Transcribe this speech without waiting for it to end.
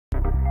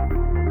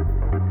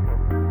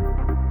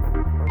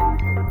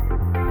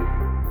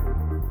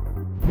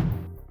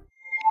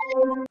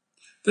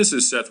This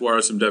is Seth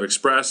Warris from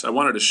DevExpress. I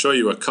wanted to show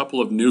you a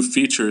couple of new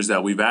features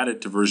that we've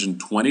added to version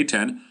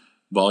 2010,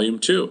 Volume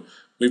 2.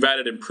 We've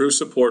added improved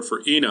support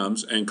for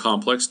enums and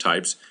complex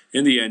types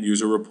in the End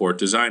User Report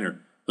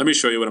Designer. Let me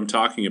show you what I'm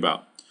talking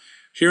about.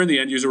 Here in the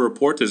End User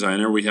Report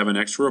Designer, we have an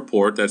extra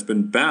report that's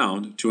been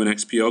bound to an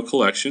XPO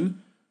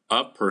collection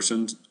of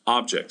persons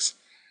objects.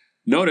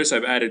 Notice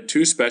I've added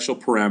two special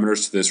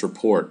parameters to this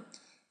report.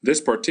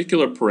 This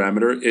particular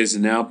parameter is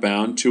now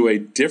bound to a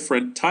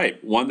different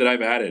type, one that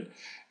I've added,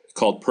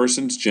 called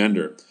person's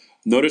gender.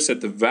 Notice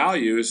that the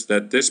values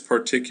that this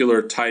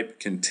particular type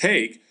can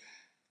take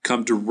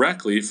come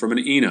directly from an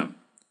enum.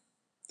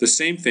 The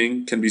same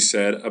thing can be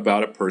said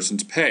about a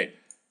person's pay.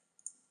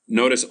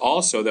 Notice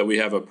also that we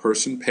have a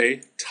person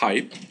pay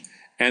type,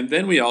 and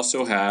then we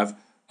also have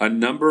a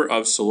number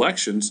of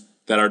selections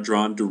that are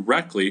drawn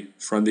directly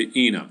from the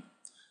enum.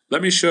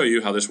 Let me show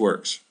you how this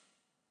works.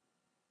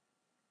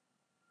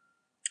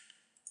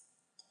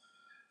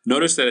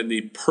 Notice that in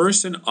the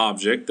person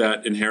object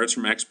that inherits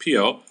from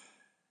XPO,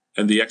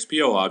 and the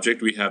XPO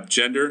object, we have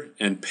gender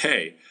and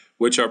pay,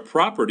 which are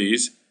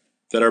properties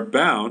that are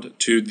bound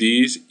to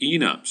these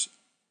enums,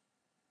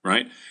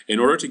 right? In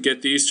order to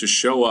get these to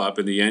show up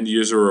in the End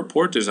User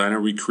Report Designer,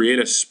 we create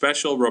a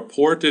special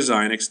report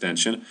design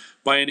extension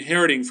by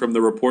inheriting from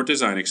the report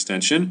design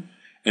extension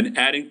and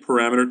adding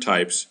parameter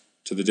types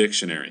to the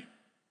dictionary.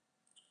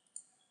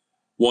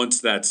 Once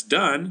that's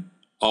done,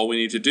 all we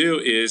need to do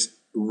is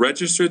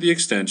register the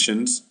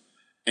extensions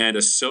and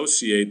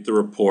associate the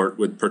report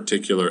with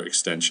particular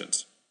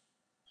extensions.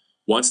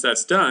 Once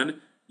that's done,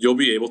 you'll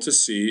be able to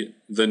see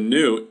the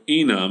new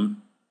enum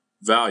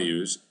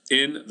values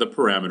in the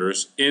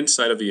parameters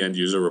inside of the End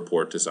User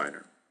Report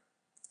Designer.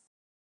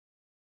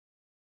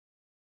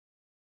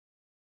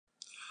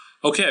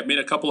 Okay, I've made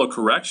a couple of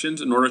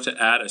corrections in order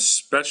to add a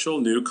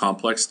special new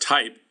complex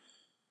type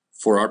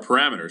for our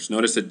parameters.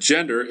 Notice that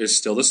gender is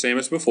still the same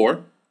as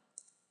before,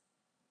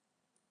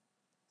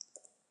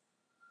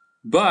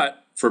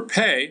 but for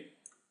pay,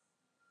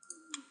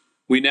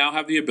 we now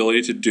have the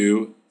ability to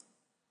do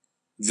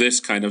this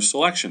kind of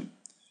selection.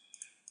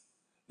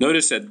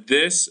 Notice that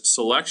this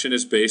selection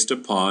is based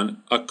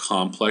upon a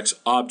complex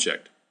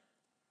object.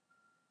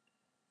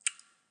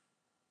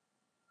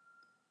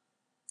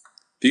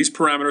 These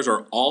parameters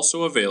are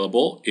also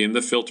available in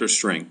the filter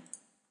string.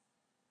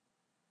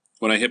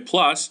 When I hit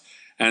plus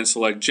and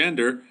select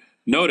gender,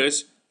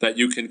 notice that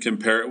you can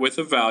compare it with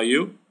a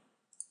value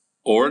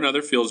or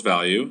another field's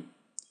value,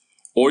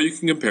 or you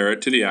can compare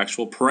it to the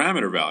actual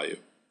parameter value,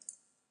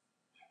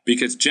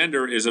 because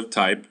gender is of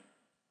type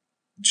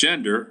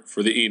gender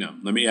for the enum.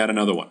 Let me add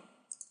another one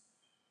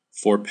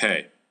for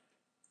pay.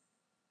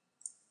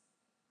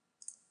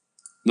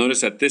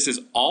 Notice that this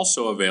is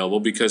also available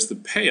because the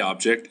pay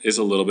object is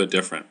a little bit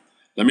different.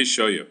 Let me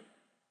show you.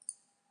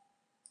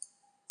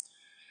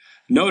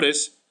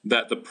 Notice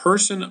that the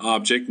person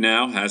object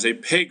now has a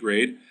pay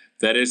grade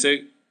that is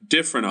a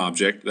different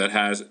object that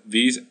has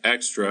these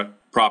extra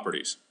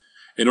properties.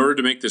 In order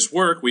to make this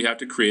work, we have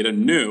to create a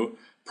new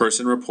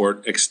person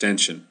report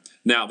extension.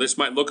 Now, this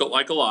might look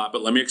like a lot,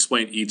 but let me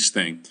explain each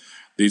thing.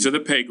 These are the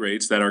pay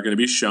grades that are going to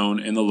be shown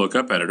in the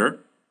lookup editor.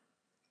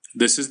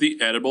 This is the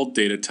editable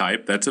data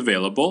type that's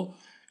available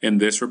in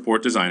this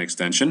report design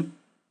extension.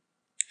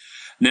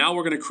 Now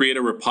we're going to create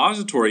a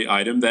repository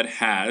item that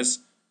has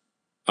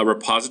a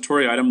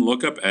repository item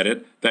lookup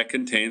edit that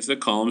contains the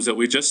columns that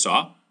we just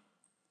saw.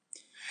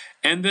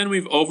 And then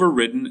we've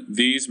overridden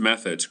these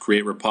methods,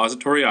 create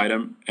repository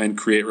item and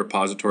create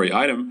repository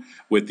item,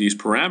 with these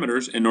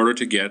parameters in order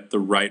to get the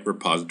right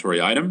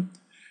repository item.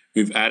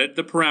 We've added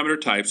the parameter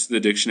types to the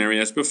dictionary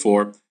as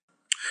before,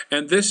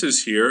 and this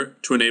is here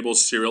to enable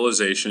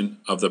serialization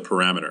of the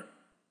parameter.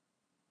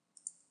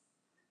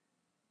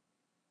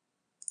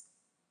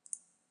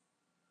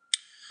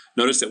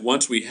 Notice that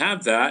once we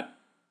have that,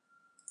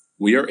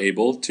 we are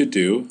able to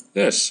do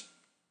this.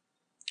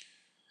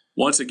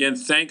 Once again,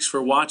 thanks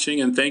for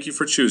watching and thank you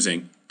for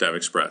choosing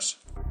DevExpress.